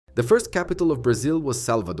The first capital of Brazil was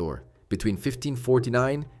Salvador between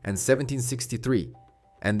 1549 and 1763,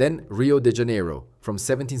 and then Rio de Janeiro from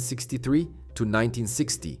 1763 to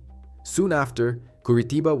 1960. Soon after,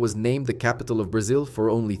 Curitiba was named the capital of Brazil for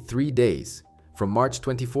only 3 days, from March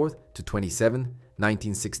 24th to 27,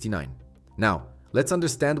 1969. Now, let's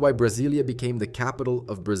understand why Brasília became the capital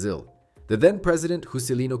of Brazil. The then president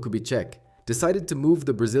Juscelino Kubitschek decided to move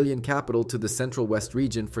the Brazilian capital to the Central West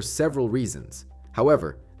region for several reasons.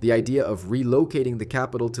 However, the idea of relocating the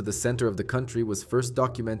capital to the center of the country was first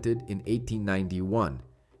documented in 1891.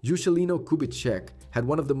 Juscelino Kubitschek had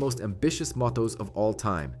one of the most ambitious mottos of all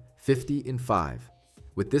time, 50 in 5.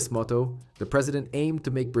 With this motto, the president aimed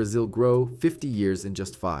to make Brazil grow 50 years in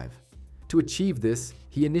just 5. To achieve this,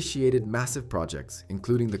 he initiated massive projects,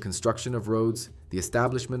 including the construction of roads, the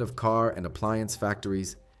establishment of car and appliance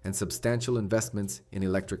factories, and substantial investments in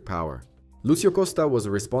electric power. Lúcio Costa was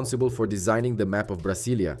responsible for designing the map of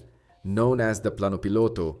Brasília, known as the Plano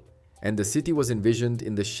Piloto, and the city was envisioned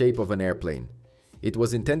in the shape of an airplane. It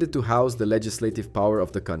was intended to house the legislative power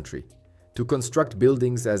of the country. To construct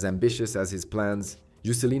buildings as ambitious as his plans,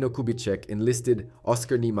 Juscelino Kubitschek enlisted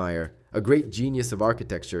Oscar Niemeyer, a great genius of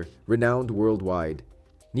architecture, renowned worldwide.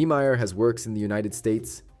 Niemeyer has works in the United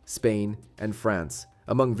States, Spain, and France,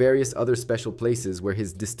 among various other special places where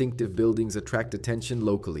his distinctive buildings attract attention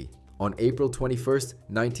locally. On April 21,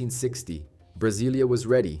 1960, Brasília was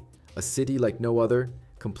ready, a city like no other,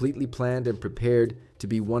 completely planned and prepared to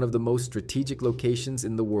be one of the most strategic locations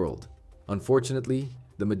in the world. Unfortunately,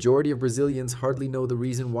 the majority of Brazilians hardly know the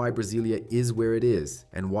reason why Brasília is where it is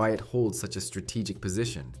and why it holds such a strategic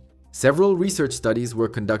position. Several research studies were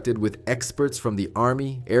conducted with experts from the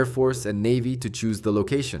Army, Air Force, and Navy to choose the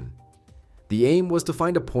location. The aim was to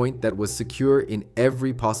find a point that was secure in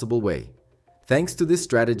every possible way. Thanks to this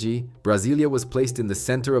strategy, Brasília was placed in the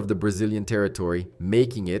center of the Brazilian territory,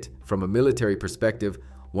 making it, from a military perspective,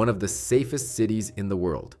 one of the safest cities in the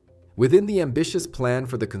world. Within the ambitious plan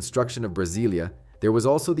for the construction of Brasília, there was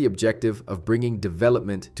also the objective of bringing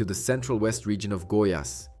development to the Central West region of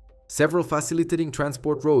Goiás. Several facilitating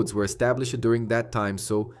transport roads were established during that time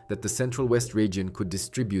so that the Central West region could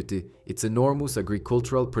distribute its enormous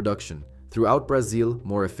agricultural production throughout Brazil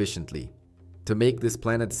more efficiently. To make this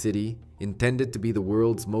planned city, intended to be the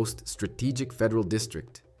world's most strategic federal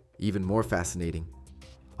district, even more fascinating,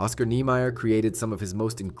 Oscar Niemeyer created some of his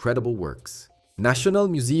most incredible works. National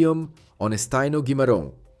Museum on Estaino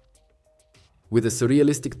Guimarães. With a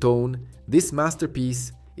surrealistic tone, this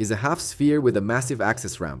masterpiece is a half-sphere with a massive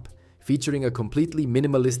access ramp, featuring a completely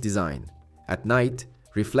minimalist design. At night,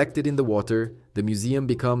 reflected in the water, the museum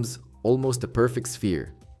becomes almost a perfect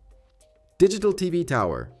sphere. Digital TV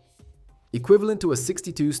Tower. Equivalent to a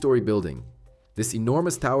 62-story building, this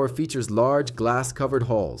enormous tower features large glass-covered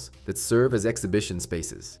halls that serve as exhibition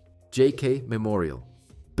spaces. JK Memorial.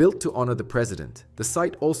 Built to honor the president, the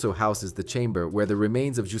site also houses the chamber where the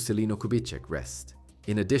remains of Juscelino Kubitschek rest.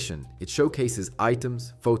 In addition, it showcases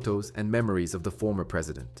items, photos, and memories of the former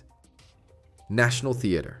president. National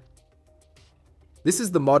Theater. This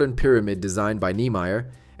is the modern pyramid designed by Niemeyer,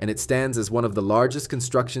 and it stands as one of the largest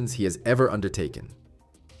constructions he has ever undertaken.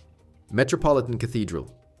 Metropolitan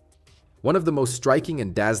Cathedral. One of the most striking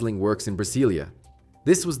and dazzling works in Brasília.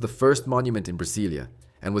 This was the first monument in Brasília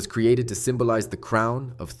and was created to symbolize the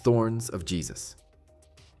crown of thorns of Jesus.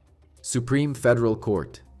 Supreme Federal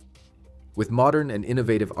Court. With modern and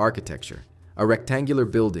innovative architecture, a rectangular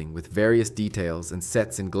building with various details and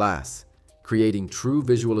sets in glass, creating true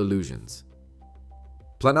visual illusions.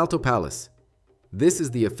 Planalto Palace. This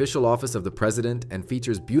is the official office of the president and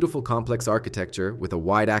features beautiful complex architecture with a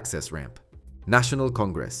wide access ramp. National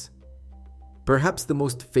Congress. Perhaps the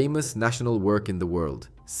most famous national work in the world,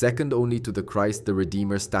 second only to the Christ the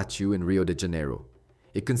Redeemer statue in Rio de Janeiro.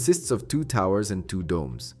 It consists of 2 towers and 2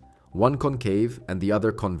 domes, one concave and the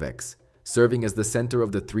other convex, serving as the center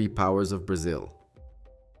of the 3 powers of Brazil.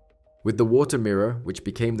 With the water mirror, which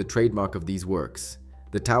became the trademark of these works,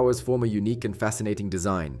 the towers form a unique and fascinating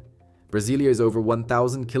design. Brasília is over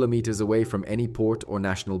 1,000 kilometers away from any port or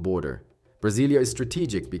national border. Brasília is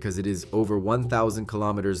strategic because it is over 1,000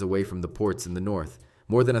 kilometers away from the ports in the north,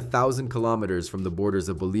 more than 1,000 kilometers from the borders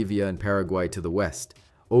of Bolivia and Paraguay to the west,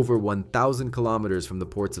 over 1,000 kilometers from the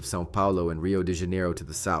ports of São Paulo and Rio de Janeiro to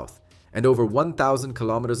the south, and over 1,000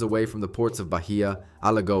 kilometers away from the ports of Bahia,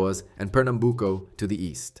 Alagoas, and Pernambuco to the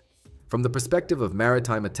east. From the perspective of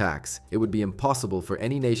maritime attacks, it would be impossible for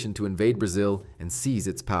any nation to invade Brazil and seize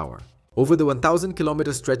its power. Over the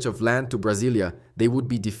 1,000-kilometer stretch of land to Brasília, they would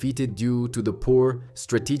be defeated due to the poor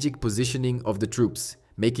strategic positioning of the troops,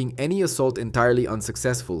 making any assault entirely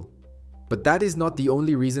unsuccessful. But that is not the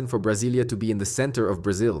only reason for Brasília to be in the center of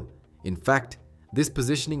Brazil. In fact, this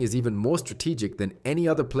positioning is even more strategic than any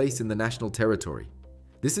other place in the national territory.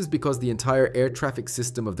 This is because the entire air traffic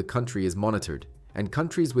system of the country is monitored, and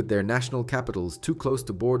countries with their national capitals too close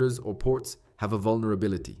to borders or ports have a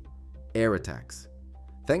vulnerability: air attacks.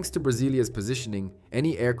 Thanks to Brasília's positioning,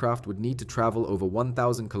 any aircraft would need to travel over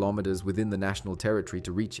 1,000 kilometers within the national territory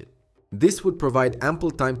to reach it. This would provide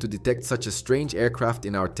ample time to detect such a strange aircraft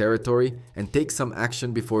in our territory and take some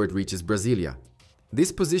action before it reaches Brasília.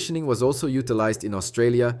 This positioning was also utilized in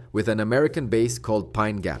Australia with an American base called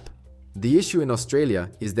Pine Gap. The issue in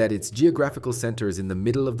Australia is that its geographical center is in the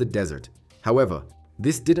middle of the desert. However,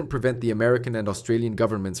 this didn't prevent the American and Australian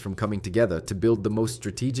governments from coming together to build the most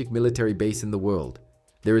strategic military base in the world.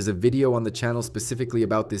 There is a video on the channel specifically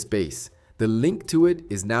about this base. The link to it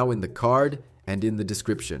is now in the card and in the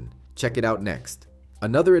description. Check it out next.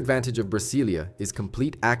 Another advantage of Brasília is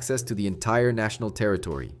complete access to the entire national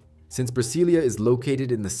territory. Since Brasília is located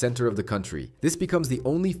in the center of the country, this becomes the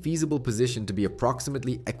only feasible position to be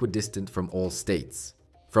approximately equidistant from all states.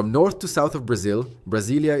 From north to south of Brazil,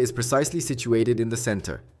 Brasília is precisely situated in the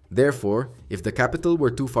center. Therefore, if the capital were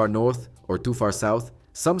too far north or too far south,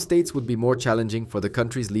 some states would be more challenging for the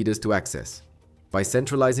country's leaders to access. By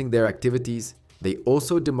centralizing their activities, they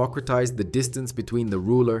also democratized the distance between the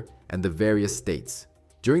ruler and the various states.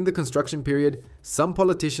 During the construction period, some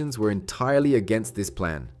politicians were entirely against this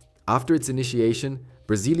plan. After its initiation,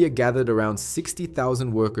 Brasília gathered around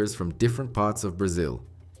 60,000 workers from different parts of Brazil.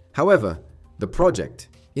 However, the project,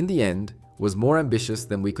 in the end, was more ambitious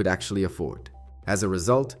than we could actually afford. As a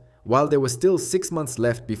result, while there was still 6 months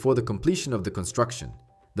left before the completion of the construction,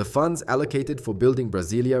 the funds allocated for building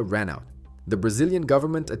Brasília ran out. The Brazilian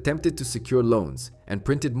government attempted to secure loans and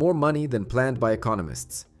printed more money than planned by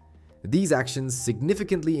economists. These actions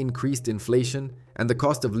significantly increased inflation and the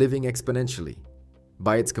cost of living exponentially.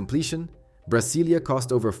 By its completion, Brasília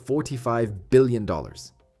cost over $45 billion.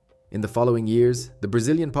 In the following years, the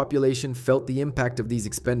Brazilian population felt the impact of these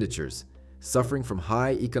expenditures, suffering from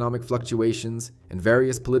high economic fluctuations and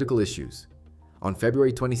various political issues. On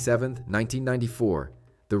February 27, 1994,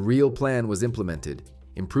 the real plan was implemented,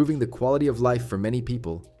 improving the quality of life for many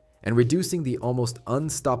people and reducing the almost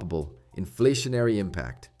unstoppable inflationary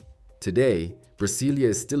impact. Today, Brasília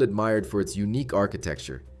is still admired for its unique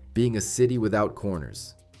architecture, being a city without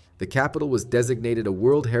corners. The capital was designated a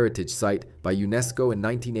World Heritage Site by UNESCO in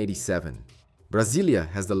 1987. Brasília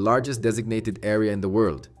has the largest designated area in the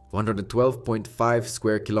world, 112.5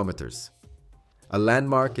 square kilometers. A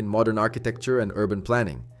landmark in modern architecture and urban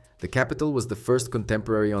planning, the capital was the first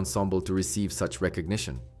contemporary ensemble to receive such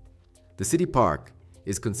recognition. The city park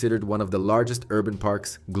is considered one of the largest urban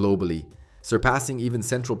parks globally, surpassing even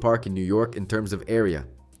Central Park in New York in terms of area.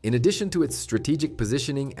 In addition to its strategic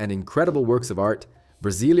positioning and incredible works of art,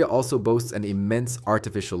 Brasília also boasts an immense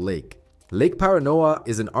artificial lake. Lake Paranoá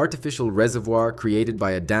is an artificial reservoir created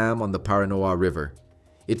by a dam on the Paranoá River.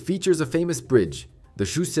 It features a famous bridge, the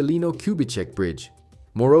Juscelino Kubitschek Bridge.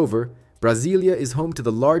 Moreover, Brasília is home to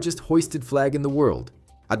the largest hoisted flag in the world.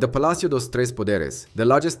 At the Palácio dos Três Poderes, the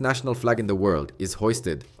largest national flag in the world is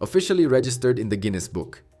hoisted, officially registered in the Guinness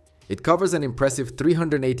Book. It covers an impressive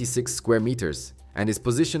 386 square meters and is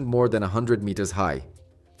positioned more than 100 meters high.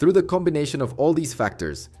 Through the combination of all these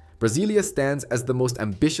factors, Brasília stands as the most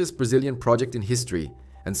ambitious Brazilian project in history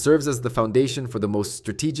and serves as the foundation for the most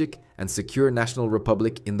strategic and secure national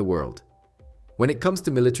republic in the world. When it comes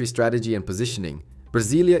to military strategy and positioning,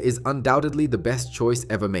 Brasília is undoubtedly the best choice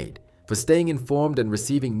ever made. For staying informed and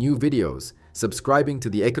receiving new videos, subscribing to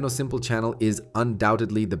the EconoSimple channel is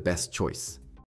undoubtedly the best choice.